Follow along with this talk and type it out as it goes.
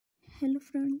Hello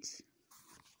friends,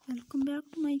 welcome back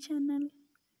to my channel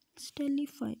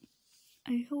Stellify.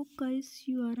 I hope guys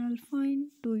you are all fine,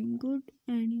 doing good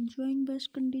and enjoying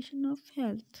best condition of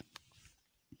health.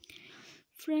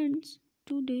 Friends,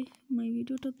 today my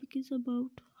video topic is about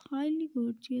highly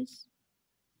gorgeous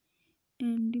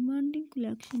and demanding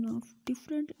collection of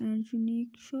different and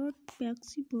unique short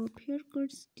pixie bob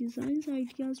haircuts designs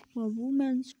ideas for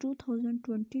women's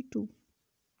 2022.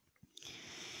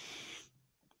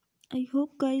 I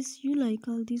hope guys you like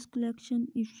all this collection.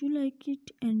 If you like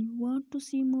it and you want to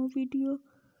see more video,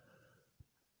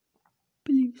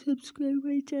 please subscribe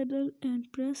my channel and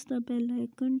press the bell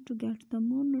icon to get the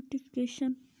more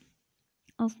notification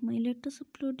of my latest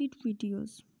uploaded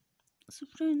videos. So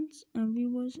friends and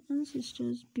viewers and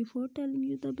sisters, before telling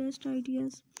you the best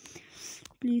ideas,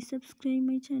 please subscribe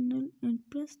my channel and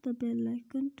press the bell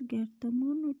icon to get the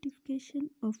more notification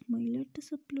of my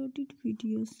latest uploaded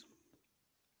videos.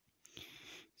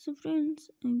 So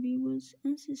friends and viewers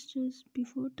and sisters,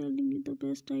 before telling you the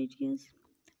best ideas,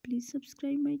 please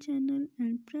subscribe my channel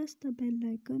and press the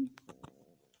bell icon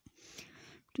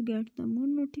to get the more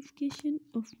notification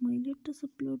of my latest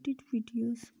uploaded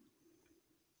videos.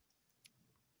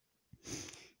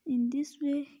 In this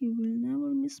way, you will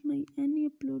never miss my any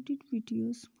uploaded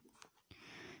videos.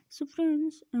 So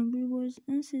friends and viewers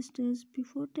and sisters,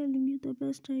 before telling you the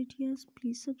best ideas,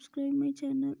 please subscribe my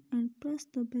channel and press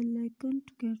the bell icon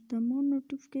to get the more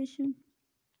notification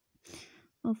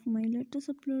of my latest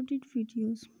uploaded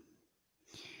videos.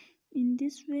 In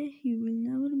this way, you will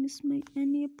never miss my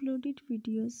any uploaded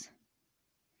videos.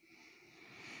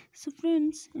 So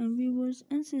friends and viewers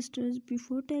and sisters,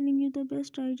 before telling you the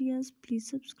best ideas, please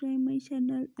subscribe my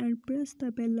channel and press the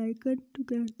bell icon to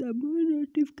get the more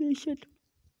notification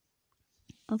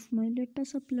of my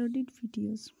latest uploaded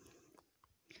videos.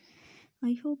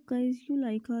 I hope guys you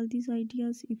like all these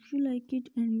ideas. If you like it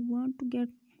and you want to get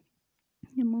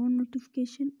the more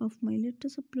notification of my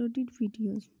latest uploaded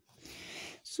videos.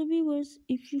 So viewers,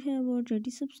 if you have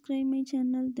already subscribed my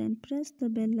channel, then press the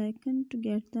bell icon to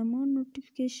get the more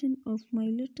notification of my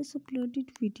latest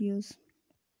uploaded videos.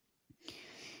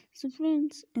 So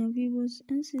friends and viewers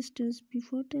and sisters,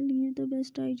 before telling you the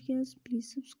best ideas, please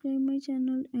subscribe my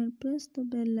channel and press the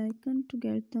bell icon to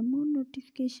get the more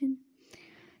notification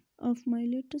of my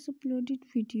latest uploaded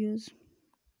videos.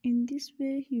 In this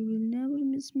way, you will never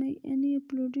miss my any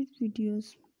uploaded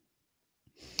videos.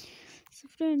 So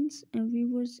friends and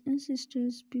viewers and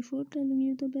sisters, before telling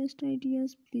you the best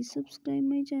ideas, please subscribe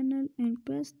my channel and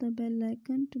press the bell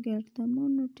icon to get the more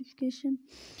notification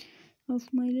of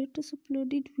my latest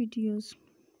uploaded videos.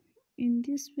 In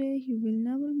this way, you will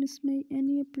never miss my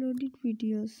any uploaded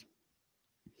videos.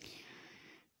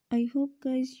 I hope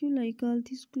guys you like all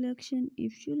this collection.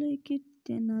 If you like it,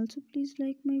 then also please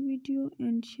like my video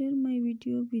and share my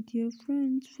video with your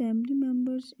friends, family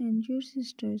members and your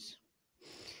sisters.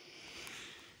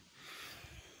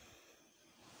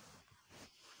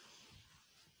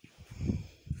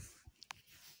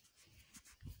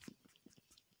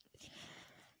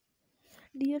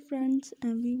 Dear friends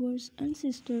and viewers and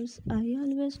sisters, I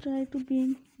always try to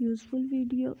bring useful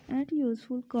video and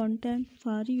useful content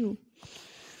for you.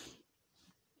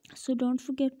 So don't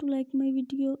forget to like my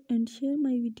video and share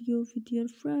my video with your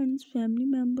friends, family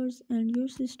members and your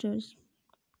sisters.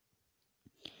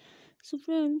 So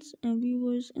friends and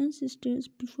viewers and sisters,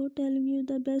 before telling you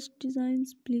the best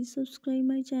designs, please subscribe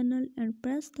my channel and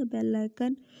press the bell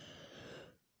icon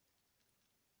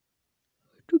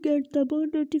to get the more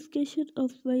notification of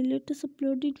my latest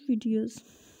uploaded videos.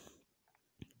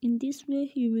 In this way,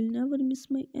 you will never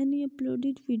miss my any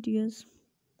uploaded videos.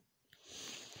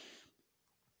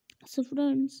 So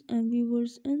friends and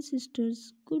viewers and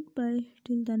sisters, goodbye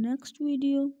till the next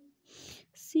video.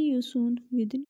 See you soon with